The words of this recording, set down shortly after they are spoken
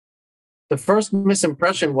The first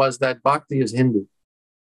misimpression was that bhakti is Hindu.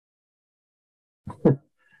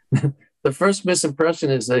 The first misimpression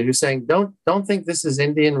is that you're saying, don't think this is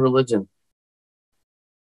Indian religion.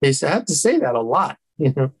 They had to say that a lot,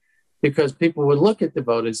 because people would look at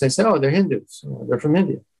devotees. They say, oh, they're Hindus. They're from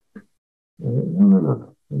India.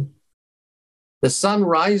 No. The sun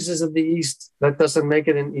rises in the east. That doesn't make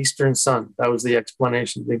it an eastern sun. That was the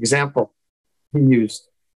explanation, the example he used.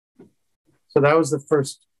 So that was the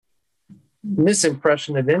first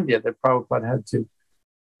misimpression of India that Prabhupada had to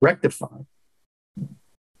rectify.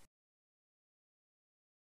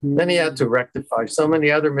 Then he had to rectify so many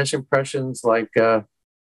other misimpressions like,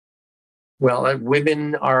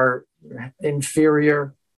 women are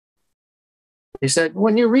inferior. He said,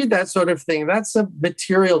 when you read that sort of thing, that's a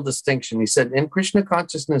material distinction. He said, in Krishna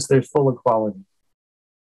consciousness, there's full equality.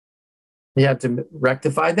 He had to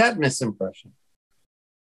rectify that misimpression.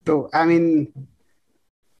 So, I mean,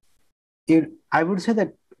 I would say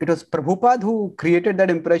that it was Prabhupada who created that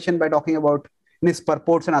impression by talking about in his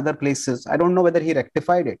purports and other places. I don't know whether he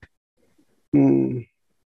rectified it.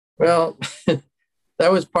 Well,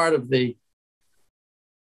 that's part of the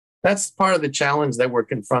challenge that we're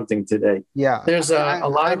confronting today. Yeah. There's a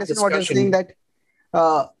lot of discussion. What you're saying that,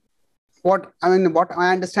 what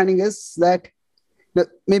my understanding is that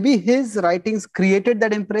maybe his writings created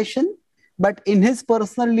that impression, but in his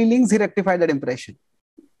personal dealings, he rectified that impression.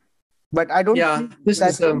 But I don't think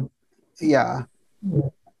yeah.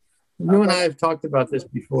 You and I have talked about this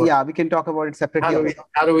before. Yeah, we can talk about it separately.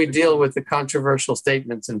 How do we deal with the controversial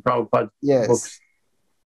statements in Prabhupada's books?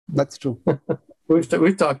 That's true.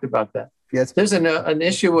 We've talked about that. Yes. There's an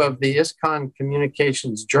issue of the ISKCON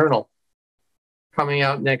Communications Journal coming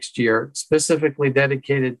out next year, specifically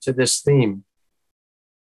dedicated to this theme.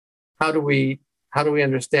 How do we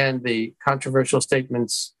understand the controversial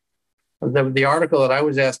statements? The article that I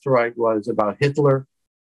was asked to write was about Hitler.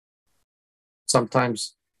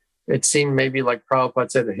 Sometimes it seemed maybe like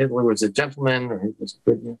Prabhupada said that Hitler was a gentleman or he was a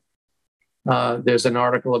good man. There's an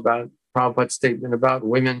article about Prabhupada's statement about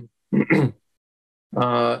women.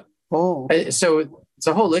 So it's a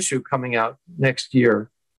whole issue coming out next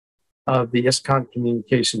year of the ISKCON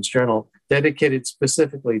Communications Journal dedicated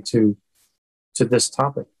specifically to this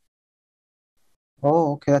topic.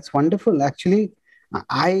 Oh, okay. That's wonderful. Actually,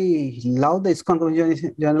 I love the ISKCON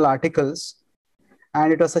Communications Journal articles.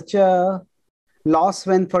 And it was such a loss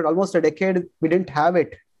when for almost a decade we didn't have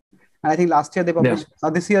it. And I think last year they published,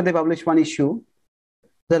 this year they published one issue.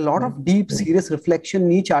 There's a lot of deep, serious reflection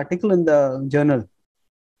in each article in the journal.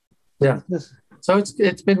 Yeah. So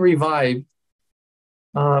it's been revived.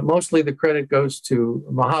 Mostly the credit goes to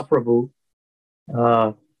Mahaprabhu,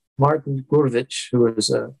 Martin Gurvich, who is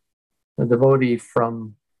a devotee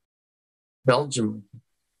from Belgium.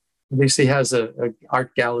 At least he has an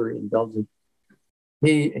art gallery in Belgium.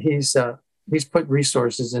 He's put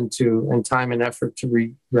resources into and time and effort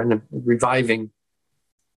to reviving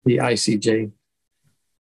the ICJ.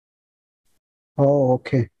 Oh,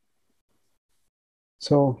 okay.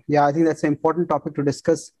 So, yeah, I think that's an important topic to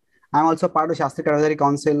discuss. I'm also part of Shastric Advisory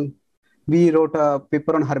Council. We wrote a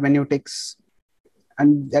paper on hermeneutics.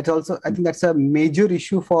 And that's also, I think that's a major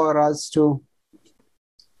issue for us to,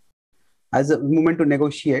 as a movement, to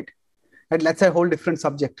negotiate. And that's a whole different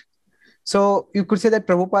subject. So you could say that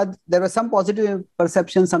Prabhupada, there were some positive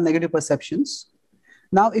perceptions, some negative perceptions.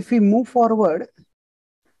 Now, if we move forward,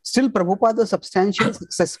 still Prabhupada was substantially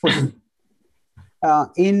successful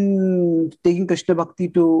in taking Krishna Bhakti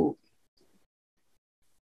to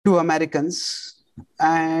Americans.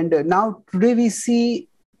 And now today we see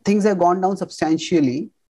things have gone down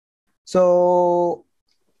substantially. So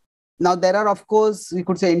now there are, of course, we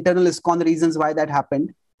could say internal ISKCON reasons why that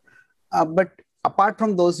happened. But apart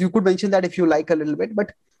from those, you could mention that if you like a little bit,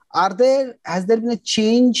 but has there been a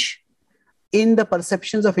change in the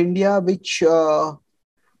perceptions of India which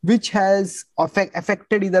has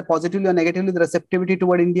affected either positively or negatively the receptivity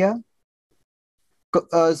toward India?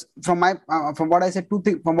 From what I said, two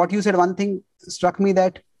things. From what you said, one thing struck me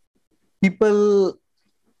that people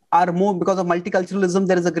are more, because of multiculturalism,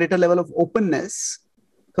 there is a greater level of openness.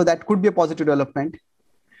 So that could be a positive development.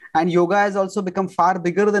 And yoga has also become far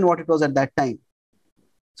bigger than what it was at that time.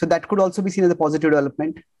 So that could also be seen as a positive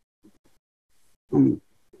development.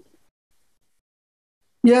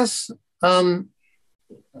 Yes.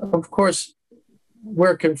 Of course,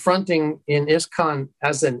 we're confronting in ISKCON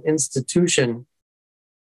as an institution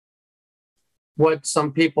what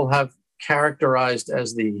some people have characterized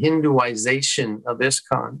as the Hinduization of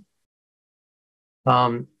ISKCON.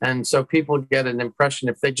 And so people get an impression,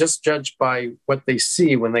 if they just judge by what they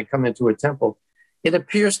see when they come into a temple, it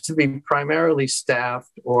appears to be primarily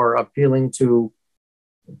staffed or appealing to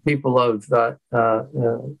people of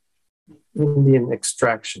Indian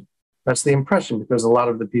extraction. That's the impression, because a lot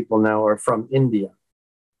of the people now are from India.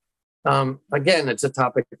 Again, it's a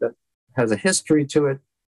topic that has a history to it.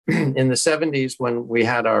 In the 70s, when we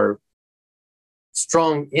had our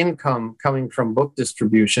strong income coming from book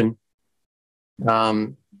distribution,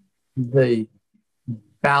 the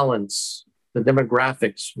balance, the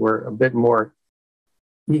demographics were a bit more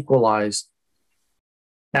equalized.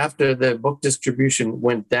 After the book distribution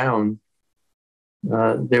went down,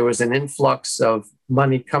 there was an influx of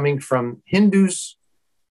money coming from Hindus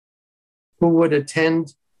who would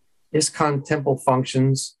attend ISKCON temple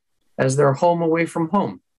functions as their home away from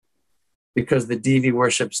home, because the deity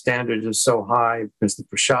worship standard is so high, because the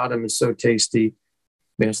prasadam is so tasty,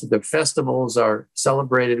 because the festivals are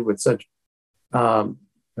celebrated with such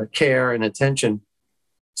care and attention.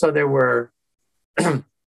 So there were an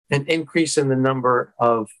increase in the number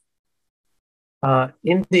of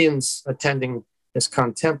Indians attending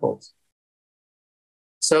ISKCON temples.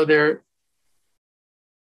 So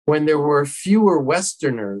when there were fewer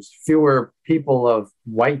Westerners, fewer people of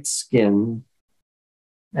white skin,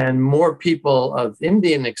 and more people of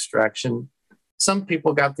Indian extraction, some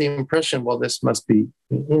people got the impression, well, this must be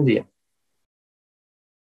Indian.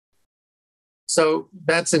 So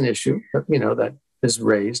that's an issue, that is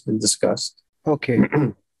raised and discussed. Okay.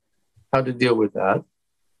 How to deal with that.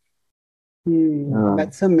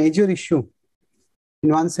 That's a major issue. In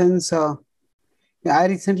one sense, I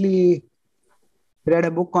recently read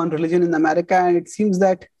a book on religion in America, and it seems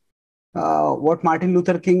that what Martin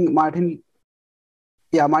Luther King,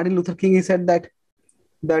 he said that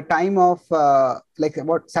the time of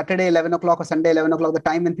Saturday 11 o'clock or Sunday 11 o'clock, the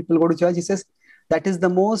time when people go to church, he says that is the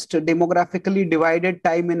most demographically divided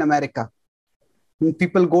time in America. When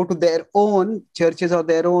people go to their own churches or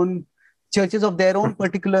their own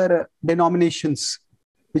particular denominations,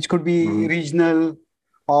 which could be regional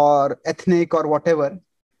or ethnic or whatever.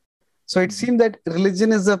 So it seems that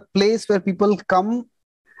religion is a place where people come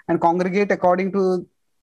and congregate according to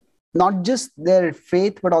not just their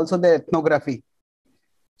faith, but also their ethnography.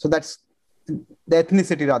 So that's the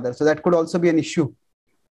ethnicity rather. So that could also be an issue.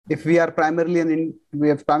 If we are primarily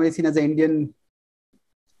seen as an Indian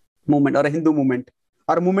movement or a Hindu movement,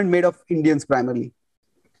 or a movement made of Indians primarily.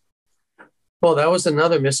 Well, that was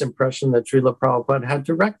another misimpression that Srila Prabhupada had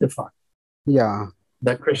to rectify. Yeah.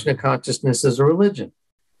 That Krishna consciousness is a religion.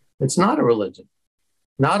 It's not a religion.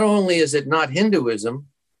 Not only is it not Hinduism,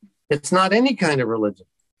 it's not any kind of religion.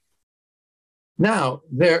 Now,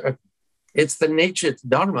 it's the nature, it's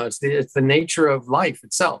dharma, it's the nature of life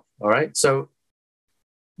itself, all right? So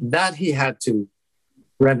that he had to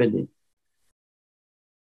remedy.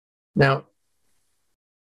 Now,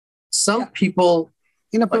 some people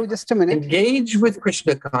just a minute. Engage with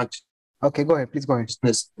Krishna consciousness. Okay, go ahead. Please go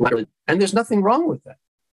ahead. And there's nothing wrong with that.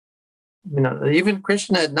 Even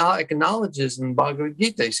Krishna acknowledges in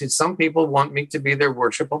Bhagavad-Gītā, he says, some people want me to be their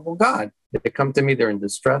worshipable God. They come to me, they're in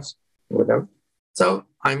distress or whatever. So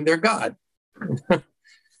I'm their God.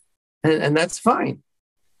 and that's fine.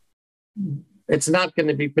 It's not going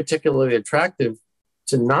to be particularly attractive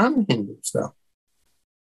to non-Hindus, though.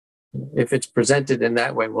 If it's presented in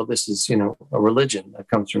that way, well, this is, a religion that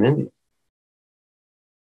comes from India.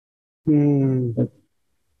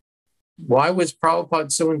 Why was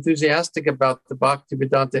Prabhupada so enthusiastic about the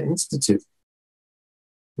Bhaktivedanta Institute?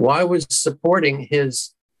 Why was supporting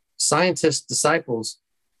his scientist disciples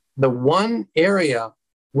the one area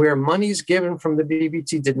where monies given from the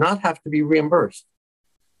BBT did not have to be reimbursed,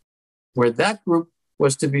 where that group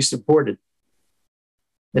was to be supported?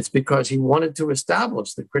 It's because he wanted to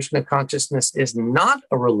establish that Krishna consciousness is not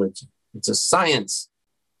a religion. It's a science.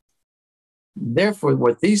 Therefore,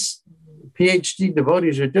 what these PhD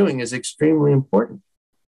devotees are doing is extremely important.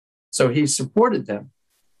 So he supported them.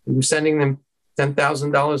 He was sending them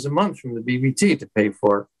 $10,000 a month from the BBT to pay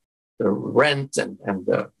for the rent and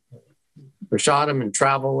prasadam and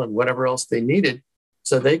travel and whatever else they needed,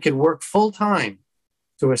 so they could work full-time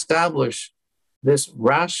to establish this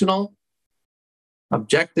rational,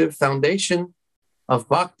 objective foundation of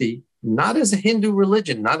bhakti, not as a Hindu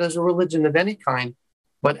religion, not as a religion of any kind,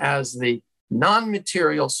 but as the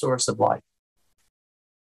non-material source of life.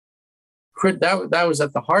 That was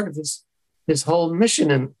at the heart of his whole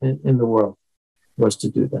mission in the world, was to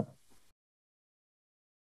do that.